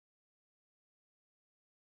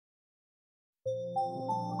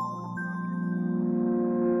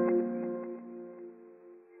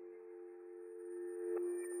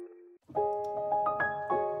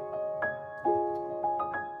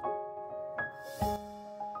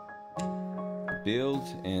build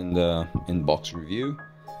and in-box review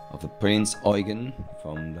of the Prinz Eugen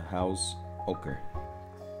from the house OCCRE.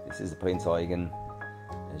 This is the Prinz Eugen,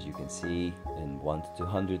 as you can see, in 1 to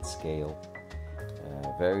 200 scale.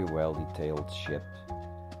 Very well detailed ship.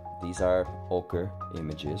 These are OCCRE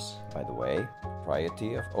images, by the way,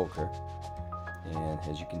 propriety of OCCRE. And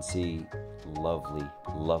as you can see, lovely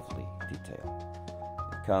detail.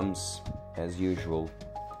 It comes as usual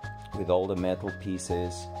with all the metal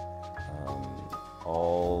pieces,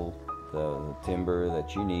 all the timber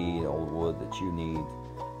that you need, all the wood that you need.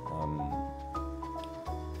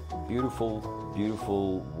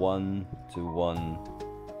 Beautiful one-to-one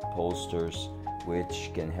posters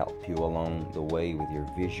which can help you along the way with your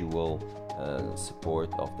visual support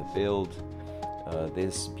of the build.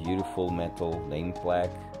 This beautiful metal name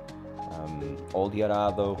plaque,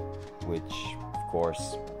 Oldiarado, which of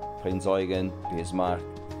course Prinz Eugen, Bismarck,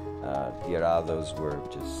 the Arados were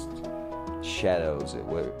just shadows that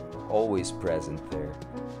were always present there.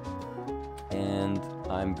 And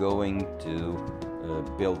I'm going to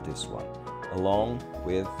build this one along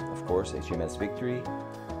with, of course, HMS Victory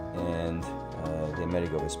and the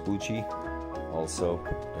Amerigo Vespucci, also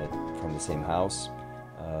from the same house.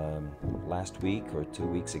 Last week or 2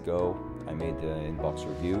 weeks ago I made an inbox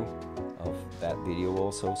review of that video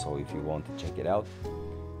also, so if you want to check it out.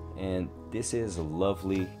 And this is a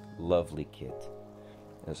lovely kit.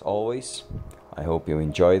 As always, I hope you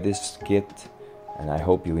enjoy this kit, and I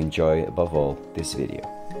hope you enjoy above all this video.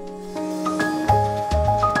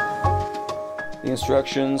 The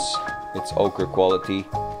instructions: it's OCCRE quality,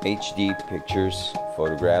 HD pictures,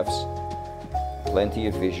 photographs, plenty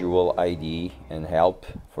of visual ID and help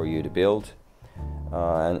for you to build,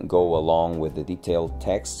 and go along with the detailed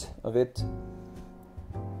text of it.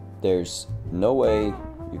 There's no way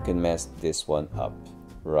you can mess this one up,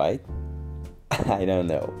 right? I don't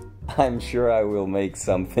know. I'm sure I will make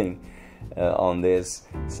something on this,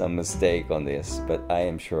 some mistake on this, but I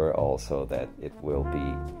am sure also that it will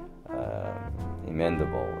be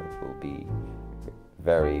amendable. It will be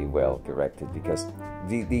very well corrected, because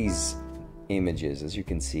these images, as you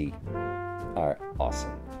can see, are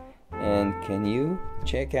awesome. And can you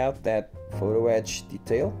check out that photo edge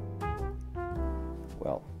detail?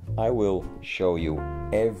 Well, I will show you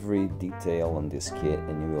every detail on this kit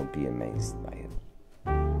and you will be amazed by it.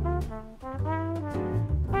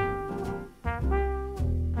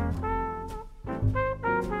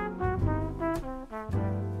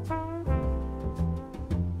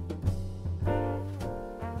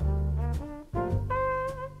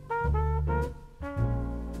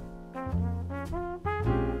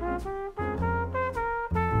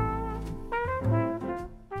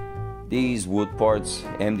 These wood parts,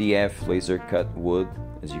 MDF laser cut wood,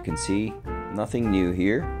 as you can see, nothing new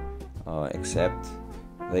here, except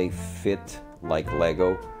they fit like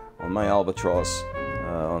Lego. On my Albatross,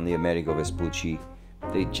 on the Amerigo Vespucci,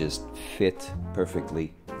 they just fit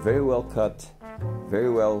perfectly. Very well cut, very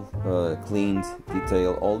well cleaned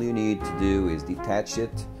detail. All you need to do is detach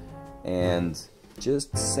it and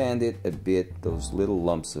just sand it a bit, those little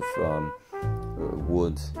lumps of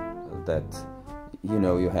wood that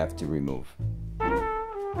you have to remove.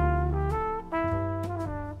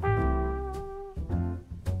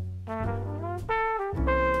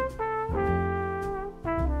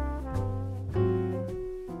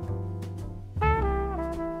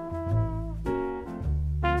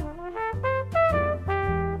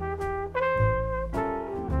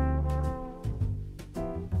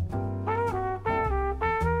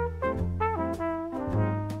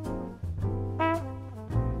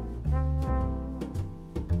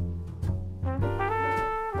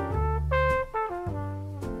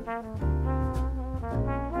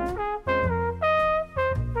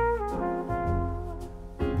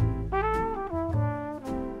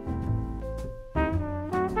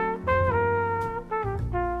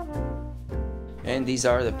 And these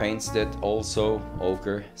are the paints that also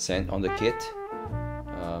OCCRE sent on the kit.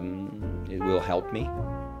 It will help me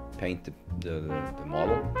paint the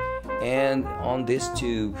model. And on this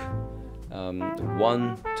tube,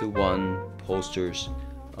 1-to-1 posters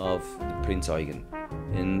of the Prinz Eugen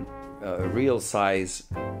in real size,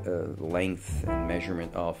 length and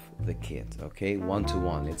measurement of the kit. Okay,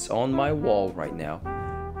 1-to-1. It's on my wall right now.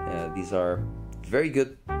 These are very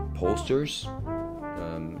good posters,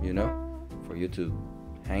 for you to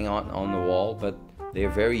hang on the wall, but they are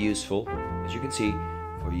very useful, as you can see,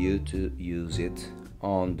 for you to use it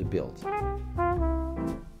on the build.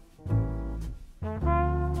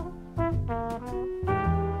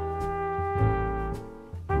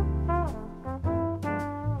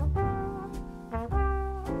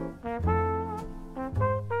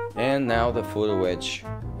 And now the photo edge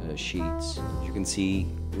sheets. As you can see,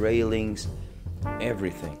 railings,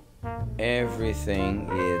 everything. Everything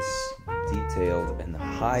is detailed and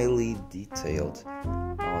highly detailed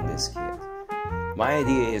on this kit. My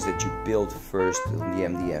idea is that you build first the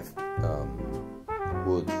MDF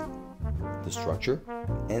wood, the structure,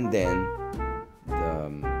 and then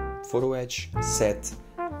the photo edge set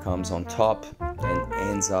comes on top and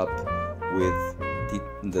ends up with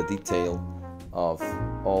the detail of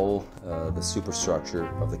all the superstructure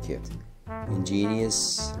of the kit.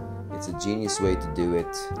 Ingenious, it's a genius way to do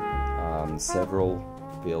it. Several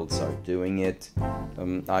builds are doing it.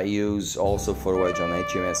 I use also photo edge on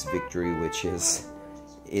HMS Victory, which is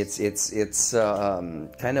it's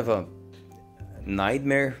kind of a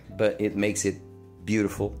nightmare, but it makes it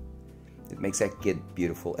beautiful. It makes that kit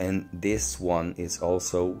beautiful, and this one is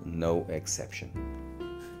also no exception.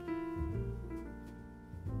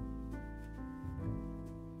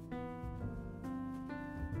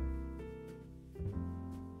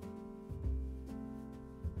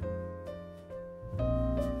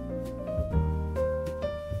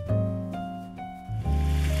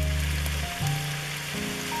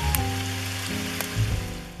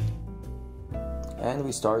 And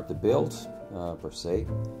we start the build per se.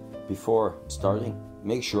 Before starting,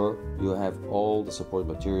 make sure you have all the support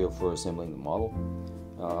material for assembling the model,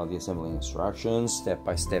 the assembling instructions,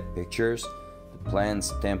 step-by-step pictures, the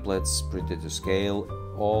plans, templates printed to scale,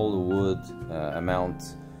 all the wood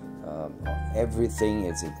amount, everything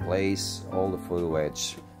is in place, all the photo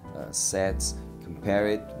edge sets. Compare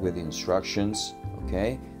it with the instructions,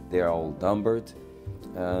 okay? They are all numbered,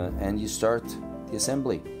 and you start the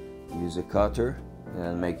assembly. Use a cutter,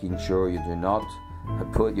 and making sure you do not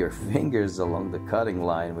put your fingers along the cutting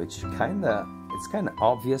line, which it's kind of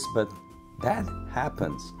obvious, but that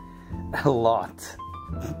happens a lot.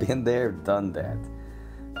 Been there, done that.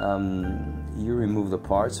 You remove the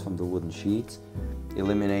parts from the wooden sheets,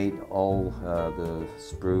 eliminate all the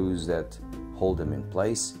screws that hold them in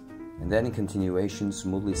place, and then in continuation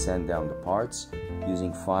smoothly sand down the parts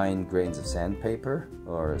using fine grains of sandpaper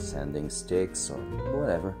or sanding sticks or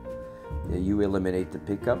whatever. You eliminate the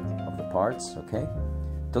pickup of the parts, okay?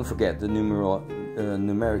 Don't forget, the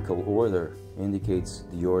numerical order indicates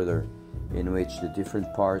the order in which the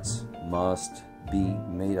different parts must be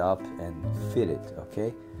made up and fitted,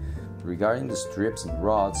 okay? Regarding the strips and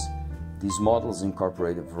rods, these models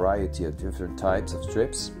incorporate a variety of different types of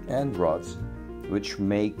strips and rods, which to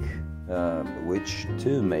make,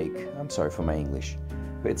 I'm sorry for my English,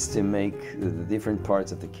 but it's to make the different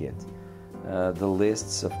parts of the kit. The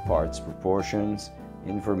lists of parts, proportions,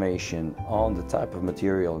 information on the type of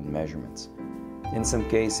material and measurements. In some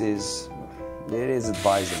cases, it is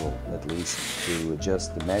advisable at least to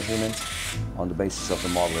adjust the measurements on the basis of the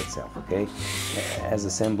model itself, okay? As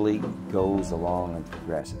assembly goes along and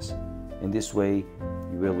progresses. In this way,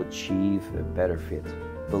 you will achieve a better fit,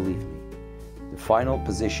 believe me. The final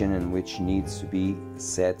position in which needs to be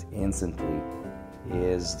set instantly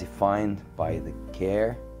is defined by the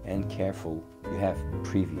care and careful you have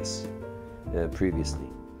previously.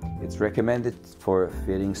 It's recommended for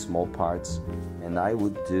fitting small parts, and I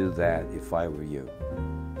would do that if I were you.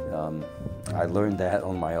 I learned that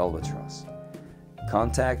on my Albatross.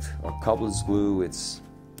 Contact or couplets glue, it's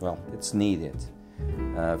needed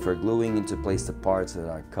for gluing into place the parts that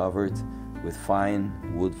are covered with fine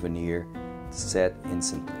wood veneer set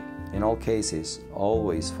instantly. In all cases,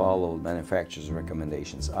 always follow manufacturer's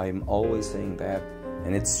recommendations. I'm always saying that,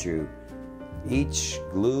 and it's true. Each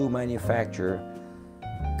glue manufacturer,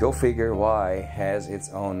 go figure why, has its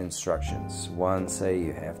own instructions. One say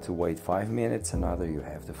you have to wait 5 minutes, another you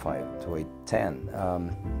have to wait 10.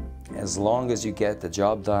 As long as you get the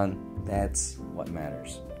job done, that's what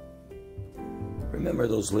matters. Remember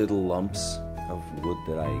those little lumps of wood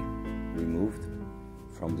that I removed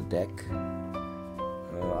from the deck?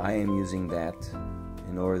 I am using that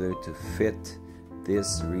in order to fit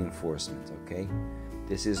this reinforcement, okay?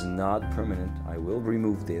 This is not permanent. I will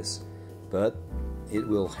remove this, but it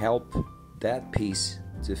will help that piece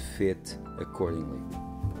to fit accordingly.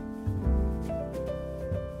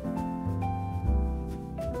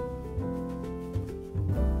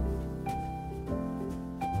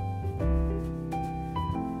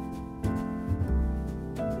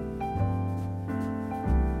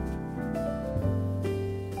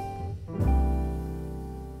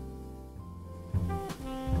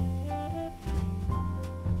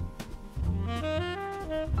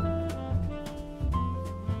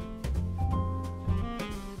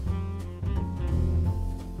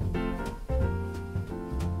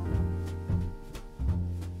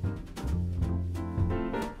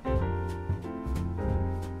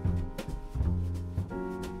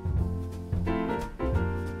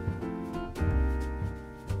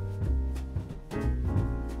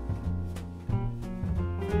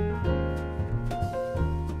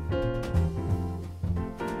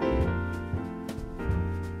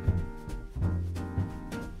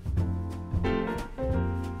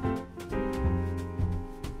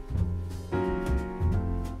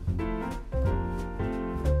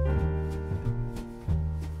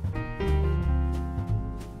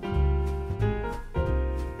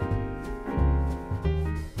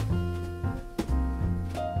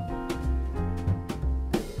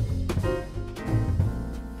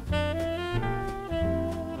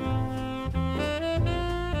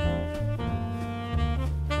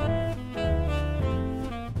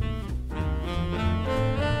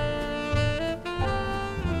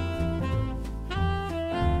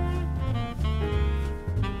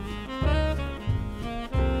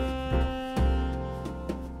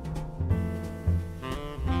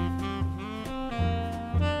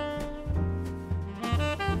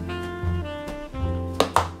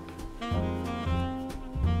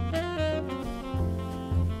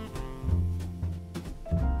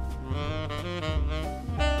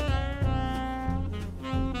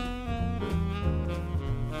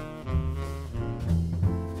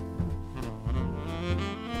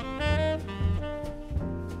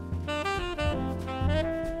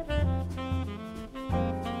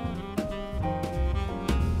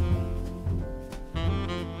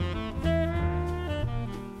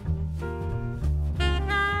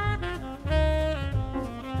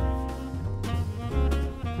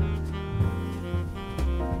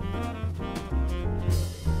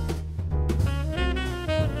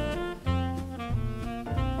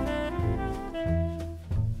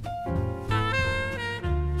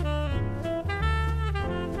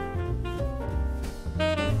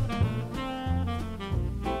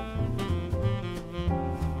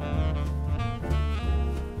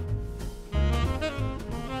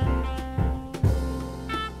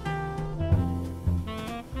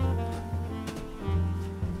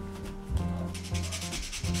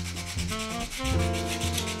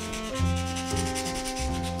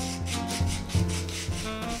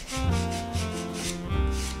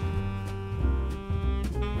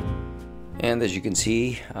 And as you can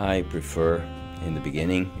see, I prefer in the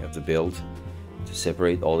beginning of the build to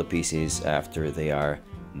separate all the pieces after they are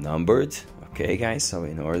numbered. Okay guys, so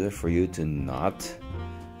in order for you to not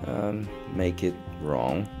make it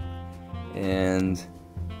wrong, and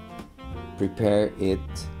prepare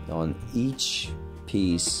it on each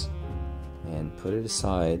piece and put it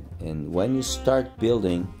aside, and when you start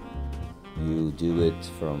building you do it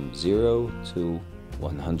from 0 to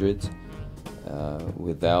 100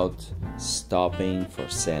 without stopping for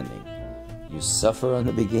sanding. You suffer on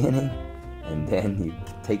the beginning and then you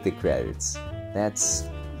take the credits. That's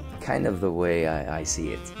kind of the way I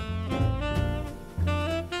see it.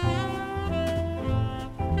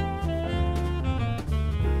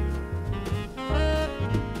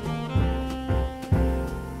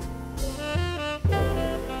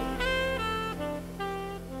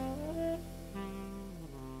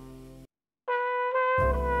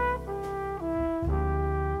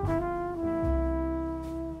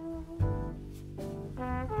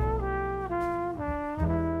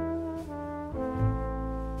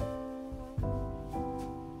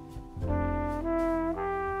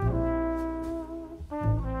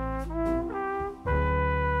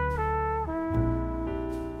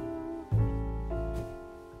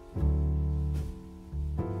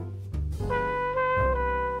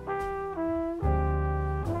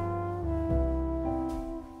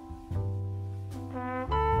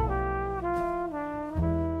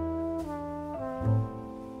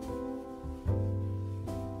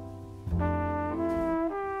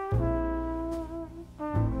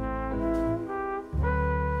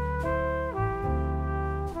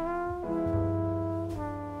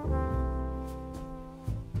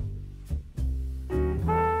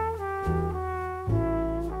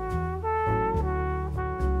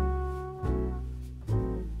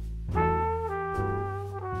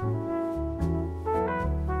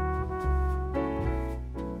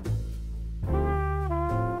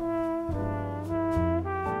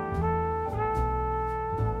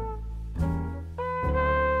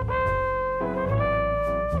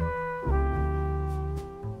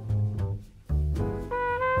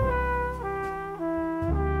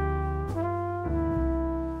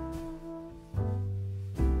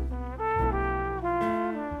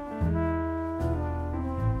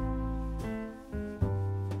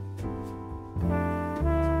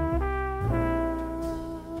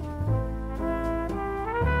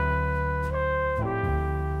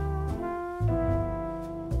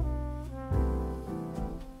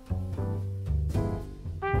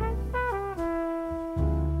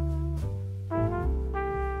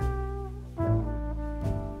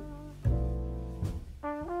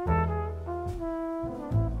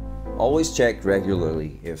 Always check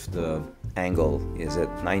regularly if the angle is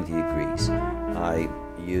at 90 degrees. I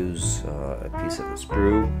use a piece of the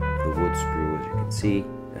sprue, the wood sprue, as you can see.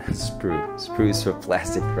 Sprues for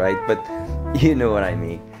plastic, right? But you know what I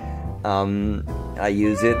mean. I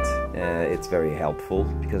use it. It's very helpful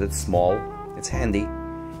because it's small, it's handy,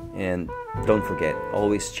 and don't forget,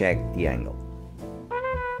 always check the angle.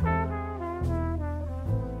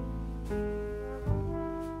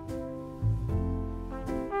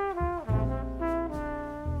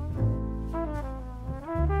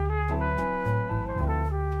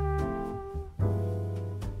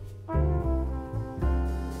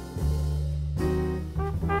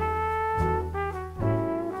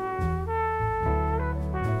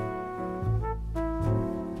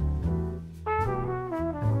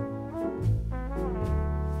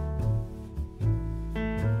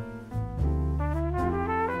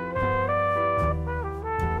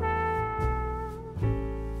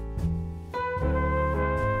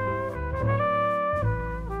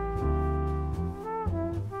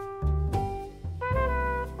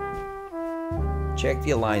 Check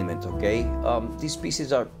the alignment, okay? These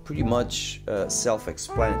pieces are pretty much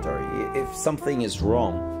self-explanatory. If something is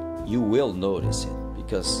wrong, you will notice it,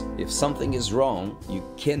 because if something is wrong, you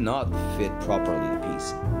cannot fit properly the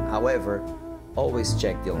piece. However, always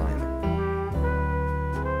check the alignment.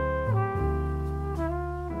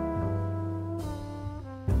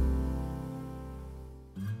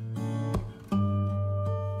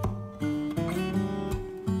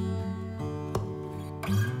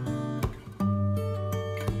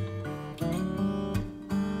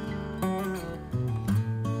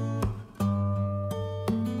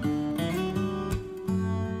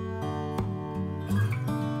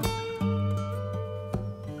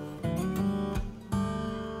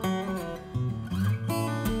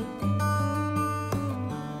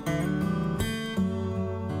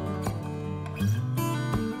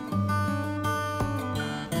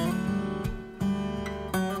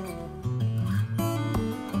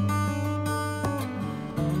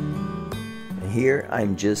 here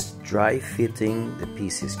I'm just dry fitting the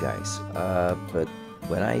pieces, guys, but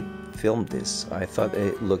when I filmed this I thought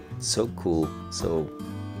it looked so cool, so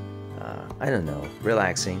I don't know,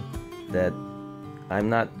 relaxing, that I'm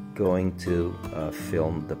not going to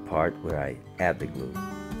film the part where I add the glue,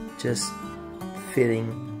 just fitting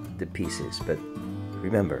the pieces. But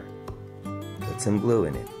remember, put some glue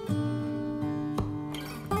in it.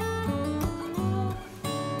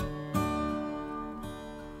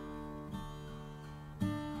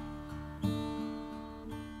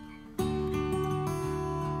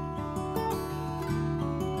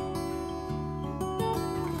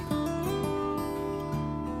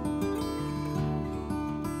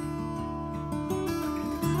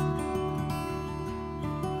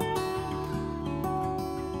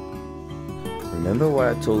 Remember what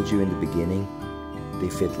I told you in the beginning? They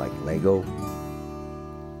fit like Lego?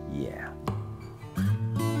 Yeah.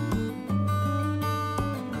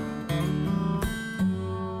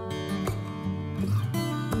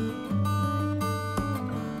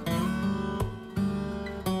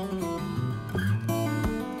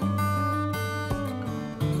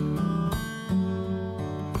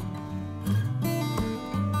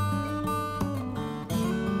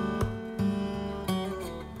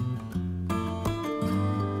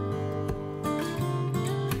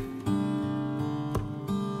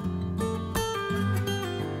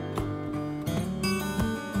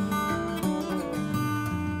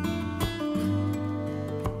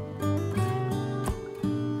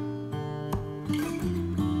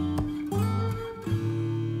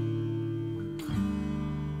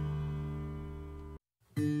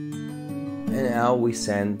 And now we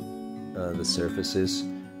sand the surfaces,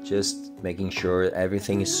 just making sure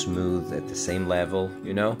everything is smooth at the same level,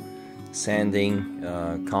 you know. Sanding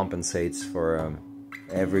compensates for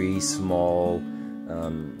every small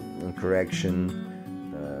correction.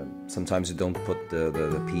 Sometimes you don't put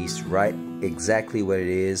the piece right exactly what it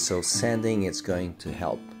is, so sanding is going to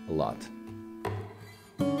help a lot.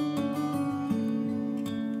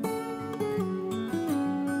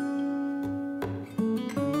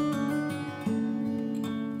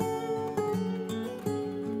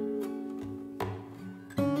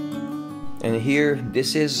 And here,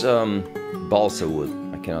 this is balsa wood.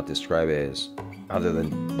 I cannot describe it as other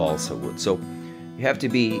than balsa wood. So you have to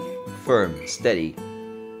be firm, steady,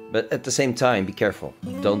 but at the same time, be careful.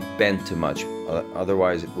 Don't bend too much,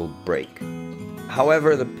 otherwise it will break.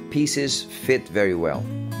 However, the pieces fit very well,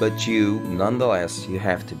 but nonetheless, you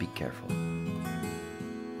have to be careful.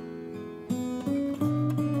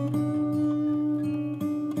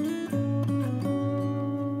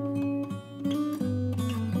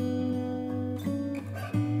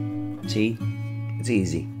 See, it's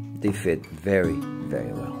easy. They fit very,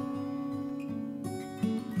 very well.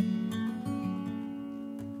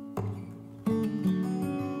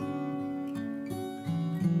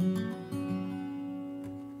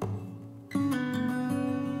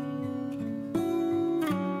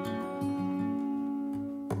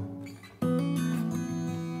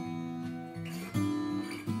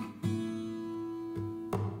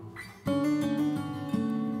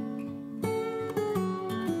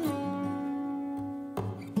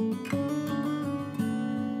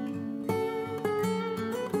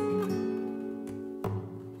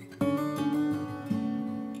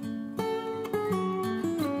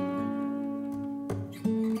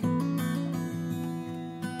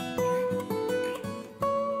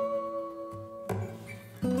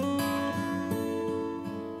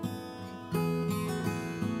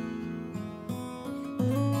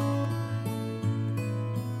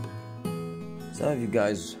 Some of you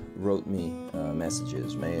guys wrote me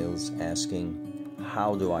messages, mails, asking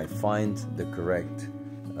how do I find the correct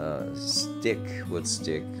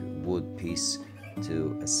wood piece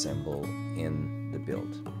to assemble in the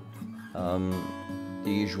build.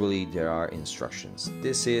 Usually there are instructions.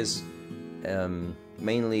 This is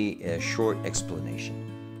mainly a short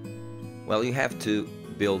explanation. Well, you have to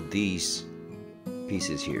build these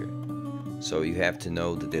pieces here, so you have to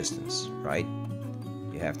know the distance, right?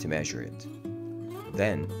 You have to measure it.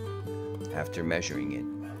 Then, after measuring it,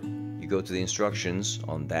 you go to the instructions.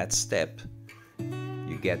 On that step,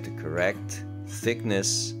 you get the correct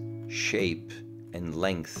thickness, shape, and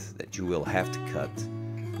length that you will have to cut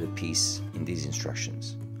the piece in these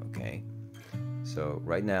instructions. Okay? So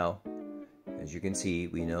right now, as you can see,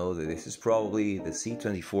 we know that this is probably the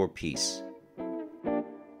C24 piece.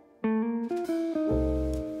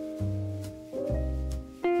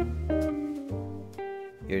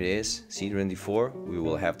 Here it is, C24, we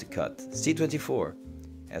will have to cut. C24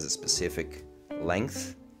 has a specific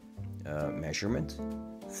length, measurement,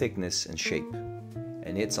 thickness and shape.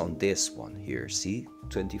 and it's on this one here. See,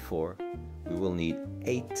 24. We will need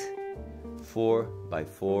 8 4x4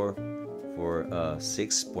 for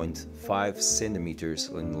 6.5 centimeters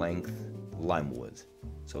in length lime wood.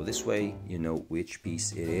 So this way you know which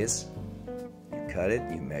piece it is. You cut it,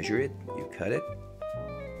 you measure it, you cut it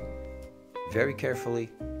very carefully,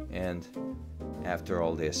 and after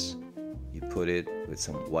all this you put it with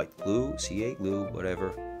some white glue, CA glue,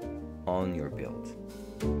 whatever, on your build.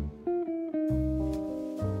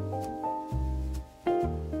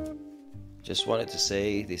 Just wanted to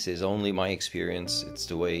say, this is only my experience, it's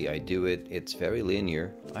the way I do it, it's very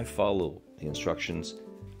linear, I follow the instructions.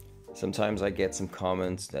 Sometimes I get some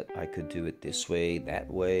comments that I could do it this way,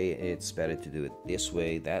 that way, it's better to do it this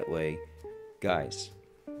way, that way. Guys,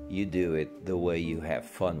 you do it the way you have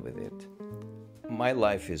fun with it. My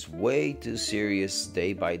life is way too serious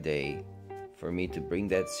day by day for me to bring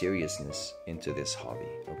that seriousness into this hobby,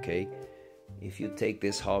 okay? If you take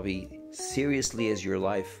this hobby seriously as your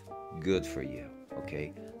life, good for you,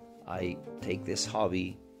 okay? I take this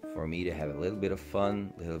hobby for me to have a little bit of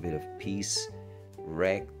fun, a little bit of peace,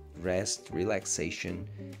 rest, relaxation,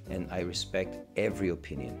 and I respect every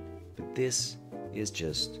opinion. But this is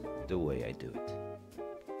just the way I do it.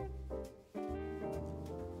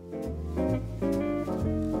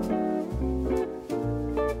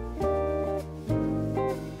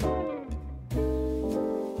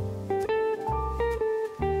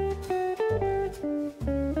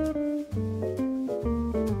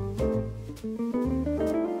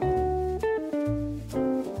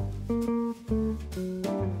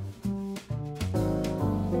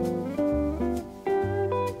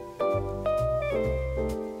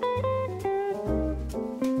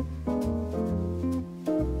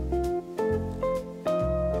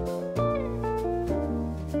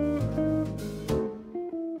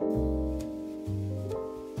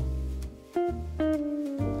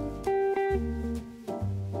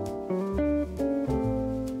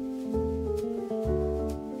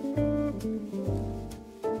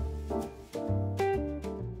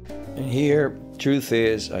 Here, truth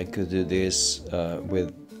is, I could do this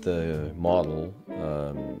with the model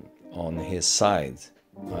on his side.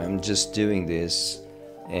 I'm just doing this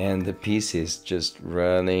and the piece is just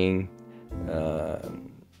running,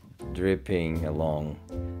 dripping along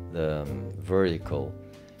the vertical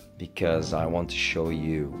because I want to show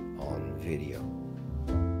you on video.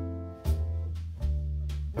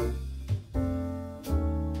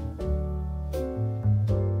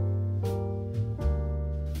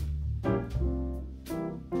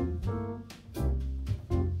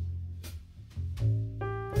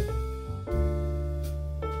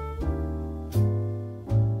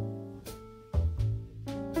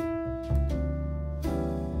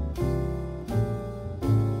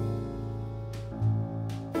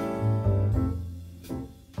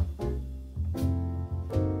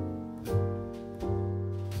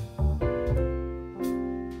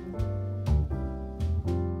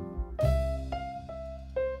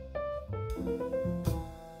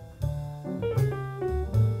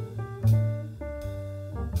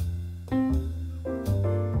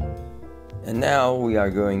 And now we are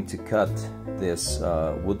going to cut this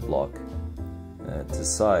wood block to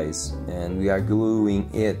size, and we are gluing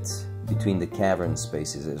it between the cavern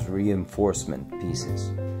spaces as reinforcement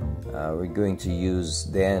pieces. We're going to use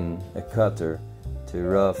then a cutter to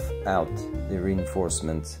rough out the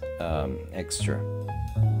reinforcement extra.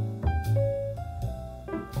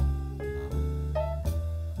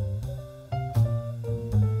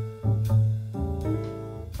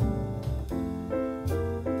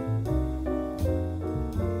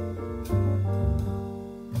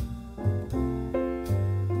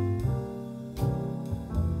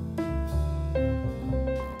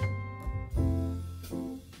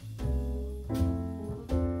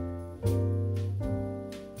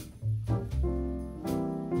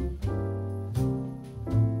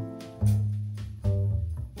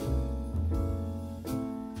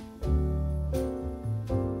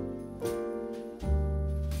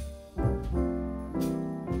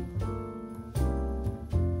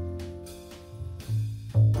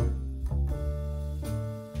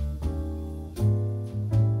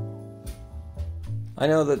 I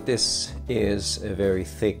know that this is a very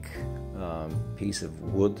thick piece of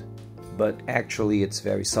wood, but actually it's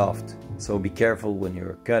very soft, so be careful when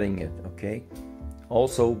you're cutting it, okay?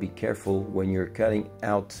 Also be careful when you're cutting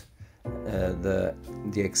out the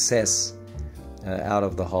excess out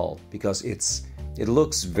of the hull, because it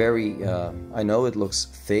looks very, I know it looks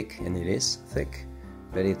thick, and it is thick,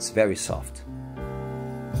 but it's very soft.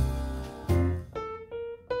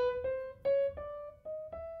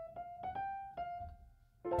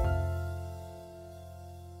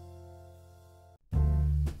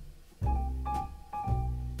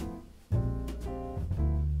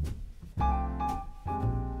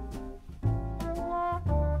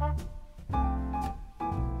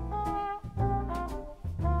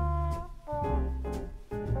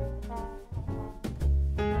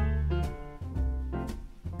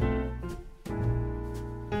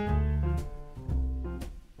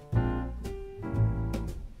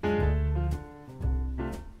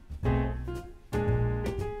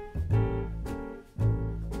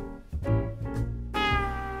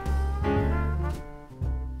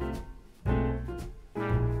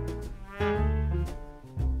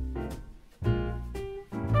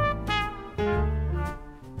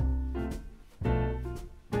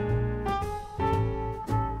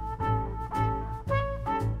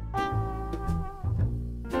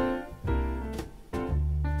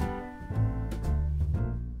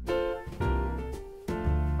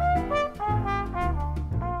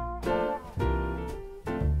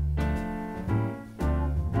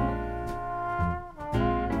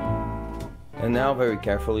 And now very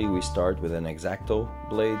carefully we start with an X-Acto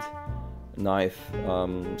blade knife,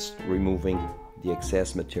 removing the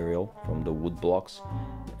excess material from the wood blocks.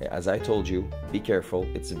 As I told you, be careful,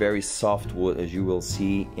 it's very soft wood, as you will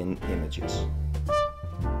see in images.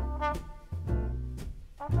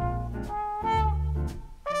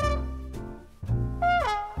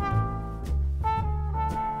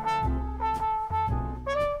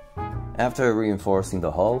 After reinforcing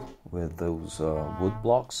the hull with those wood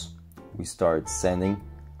blocks, we start sanding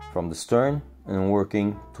from the stern and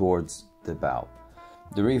working towards the bow.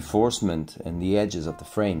 The reinforcement and the edges of the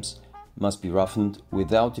frames must be roughened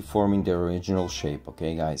without deforming their original shape,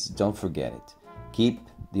 okay guys? Don't forget it. Keep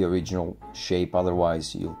the original shape,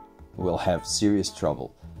 otherwise you will have serious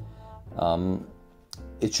trouble.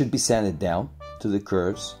 It should be sanded down to the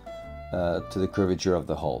curves, to the curvature of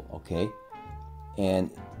the hull, okay?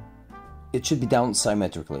 And it should be down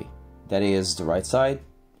symmetrically. That is, the right side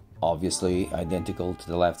obviously identical to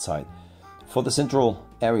the left side. For the central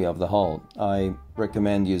area of the hull, I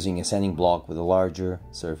recommend using a sanding block with a larger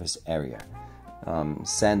surface area.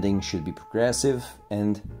 Sanding should be progressive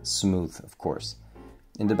and smooth, of course.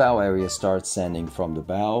 In the bow area, start sanding from the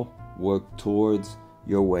bow, work towards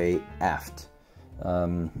your way aft.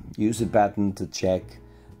 Use a button to check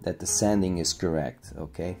that the sanding is correct,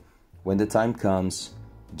 okay? When the time comes,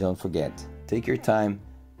 don't forget, take your time,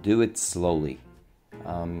 do it slowly.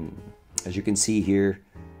 As you can see here,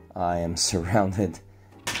 I am surrounded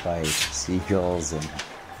by seagulls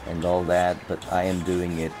and all that, but I am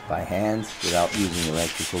doing it by hand without using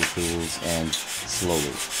electrical tools and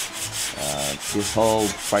slowly. This hull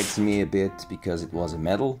frightens me a bit because it was a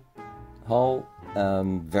metal hull,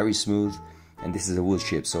 very smooth, and this is a wood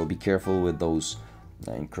ship, so be careful with those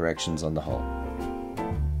corrections on the hull.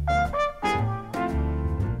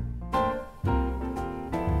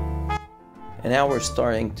 And now we're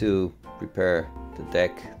starting to prepare the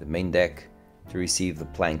deck, the main deck, to receive the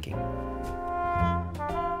planking.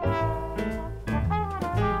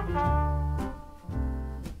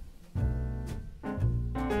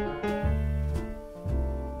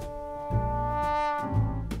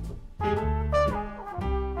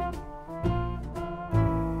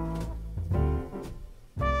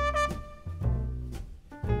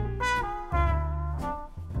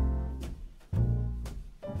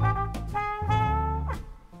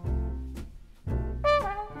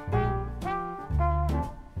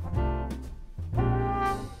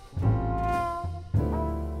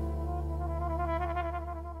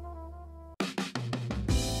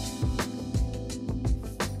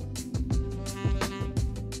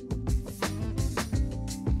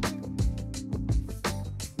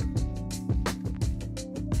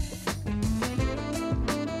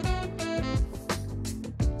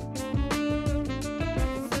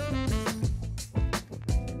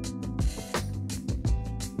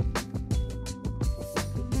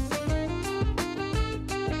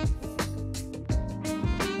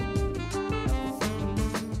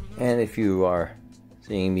 And if you are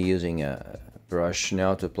seeing me using a brush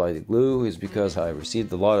now to apply the glue, is because I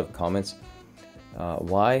received a lot of comments.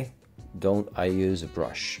 Why don't I use a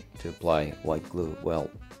brush to apply white glue?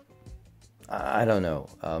 Well, I don't know.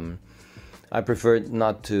 I prefer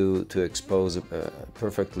not to expose a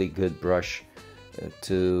perfectly good brush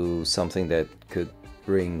to something that could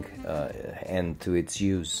bring end to its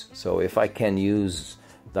use. So if I can use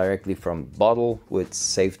directly from bottle with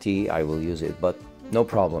safety, I will use it, but no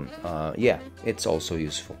problem. Yeah, it's also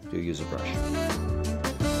useful to use a brush.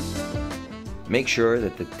 Make sure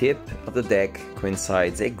that the tip of the deck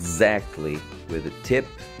coincides exactly with the tip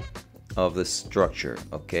of the structure,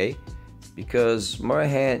 okay? Because more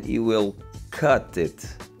ahead you will cut it,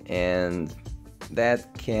 and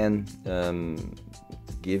that can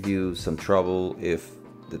give you some trouble if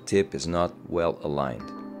the tip is not well aligned.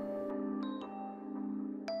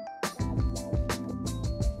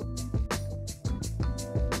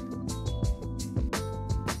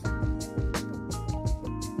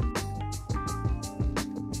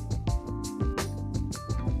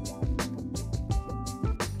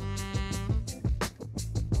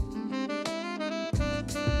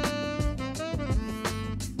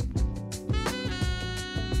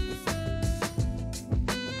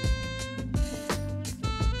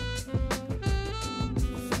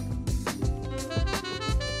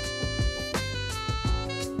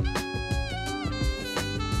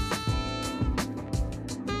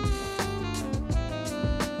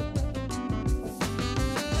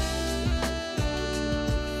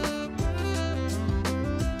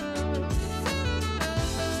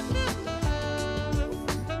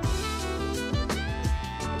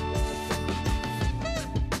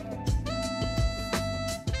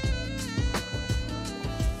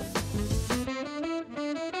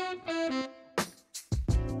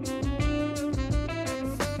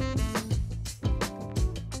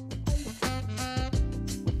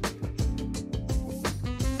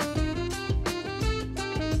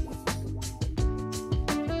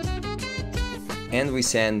 And we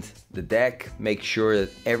sand the deck, make sure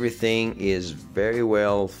that everything is very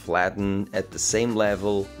well flattened at the same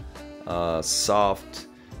level, soft,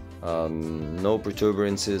 no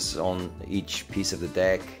protuberances on each piece of the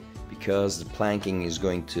deck, because the planking is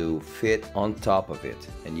going to fit on top of it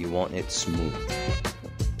and you want it smooth.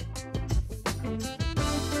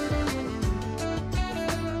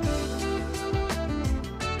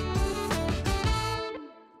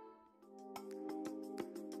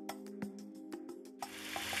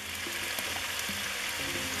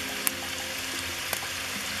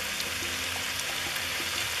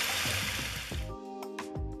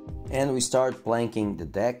 And we start planking the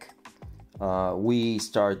deck. We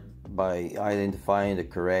start by identifying the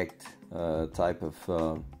correct type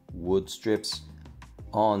of wood strips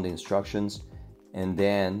on the instructions, and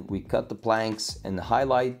then we cut the planks and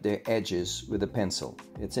highlight the edges with a pencil.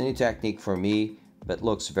 It's a new technique for me, but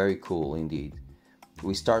looks very cool indeed.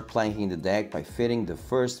 We start planking the deck by fitting the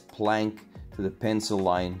first plank to the pencil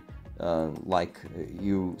line, like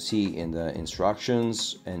you see in the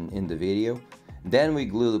instructions and in the video. Then we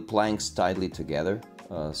glue the planks tightly together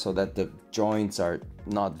so that the joints are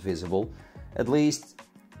not visible, at least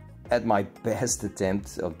at my best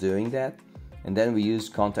attempt of doing that. And then we use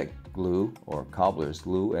contact glue or cobbler's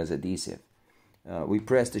glue as adhesive. We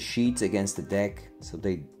press the sheets against the deck so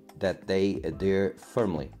that they adhere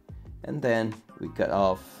firmly. And then we cut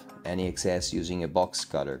off any excess using a box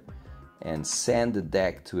cutter and sand the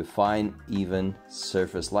deck to a fine, even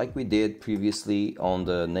surface like we did previously on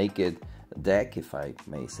the naked deck, if I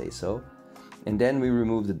may say so. And then we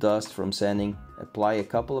remove the dust from sanding, apply a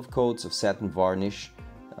couple of coats of satin varnish,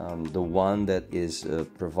 the one that is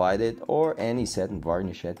provided, or any satin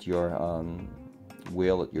varnish at your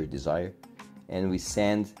will, at your desire, and we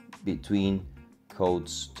sand between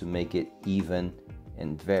coats to make it even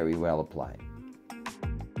and very well applied.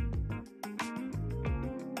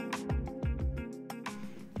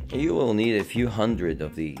 You will need a few hundred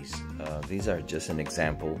of these. These are just an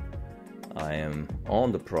example. I am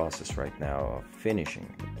on the process right now of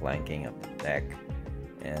finishing the planking of the deck,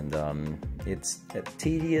 and it's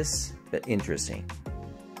tedious but interesting.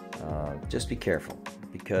 Just be careful,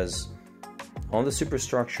 because on the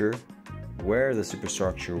superstructure, where the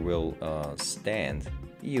superstructure will stand,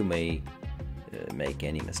 you may make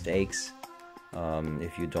any mistakes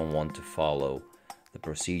if you don't want to follow the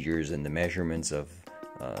procedures and the measurements of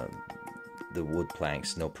the wood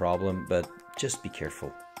planks. No problem, but just be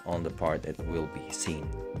careful on the part that will be seen.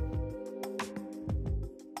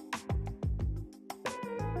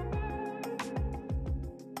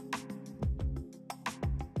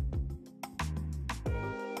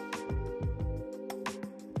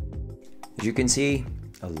 As you can see,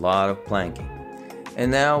 a lot of planking. And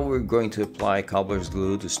now we're going to apply cobbler's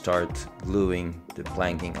glue to start gluing the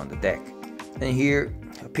planking on the deck. And here,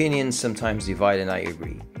 opinions sometimes divide, and I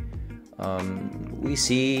agree. We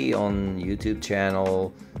see on YouTube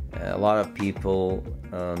channel a lot of people,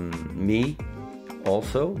 me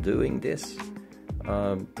also, doing this,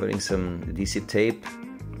 putting some adhesive tape,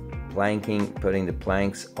 planking, putting the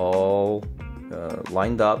planks all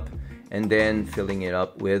lined up, and then filling it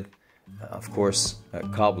up with, of course,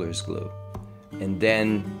 cobbler's glue, and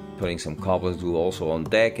then putting some cobbler's glue also on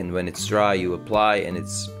deck, and when it's dry you apply and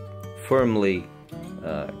it's firmly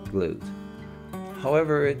glued.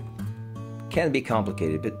 However, it can be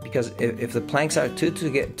complicated, but because if the planks are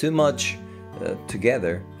too much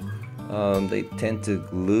together, they tend to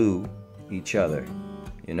glue each other,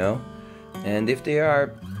 you know, and if they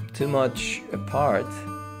are too much apart,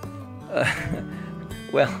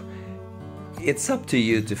 well, it's up to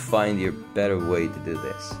you to find your better way to do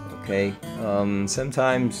this, okay?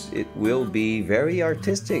 Sometimes it will be very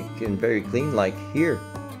artistic and very clean, like here,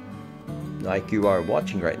 like you are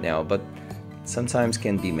watching right now, but sometimes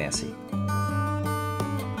can be messy.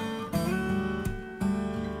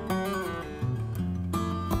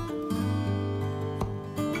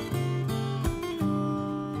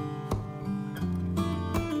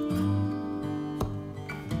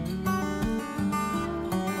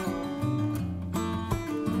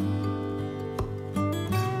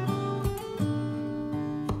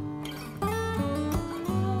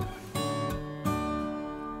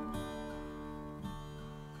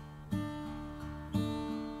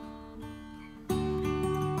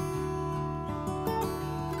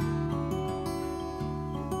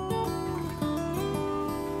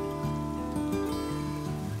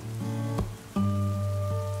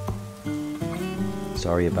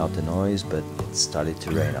 Sorry about the noise, but it started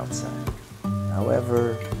to rain outside.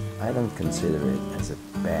 However, I don't consider it as a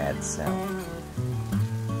bad sound,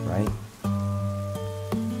 right?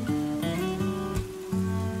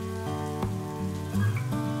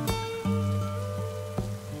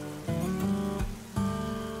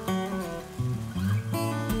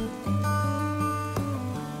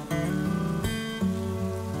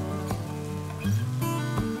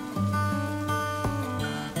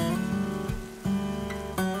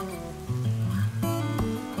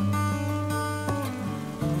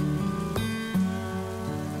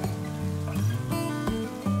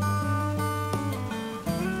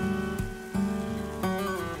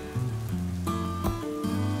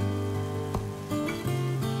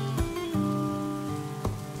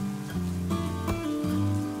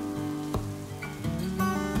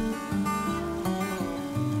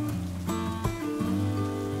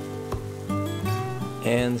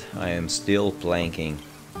 And I am still planking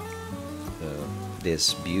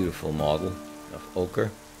this beautiful model of OCCRE.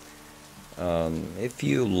 If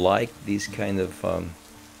you like these kind of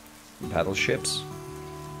battleships,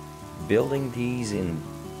 building these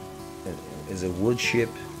as a wood ship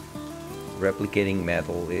replicating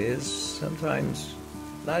metal is sometimes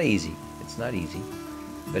not easy. It's not easy,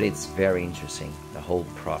 but it's very interesting, the whole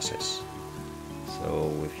process.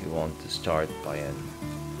 So if you want to start by a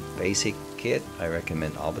basic kit, I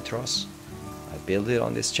recommend Albatross. I built it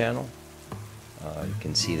on this channel. You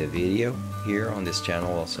can see the video here on this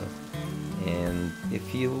channel also. And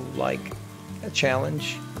if you like a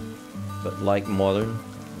challenge, but like modern,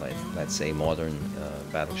 let's say modern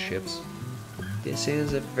battleships, this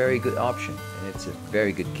is a very good option, and it's a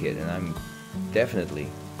very good kit, and I'm definitely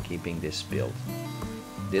keeping this build.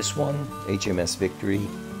 This one, HMS Victory,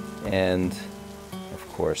 and of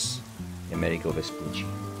course Amerigo Vespucci.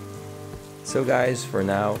 So guys, for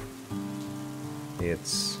now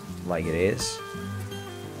it's like it is.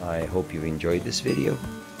 I hope you enjoyed this video.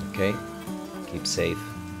 Okay, keep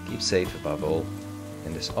safe above all,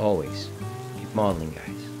 and as always, keep modeling,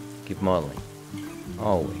 guys. Keep modeling,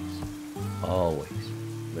 always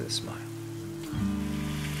with a smile.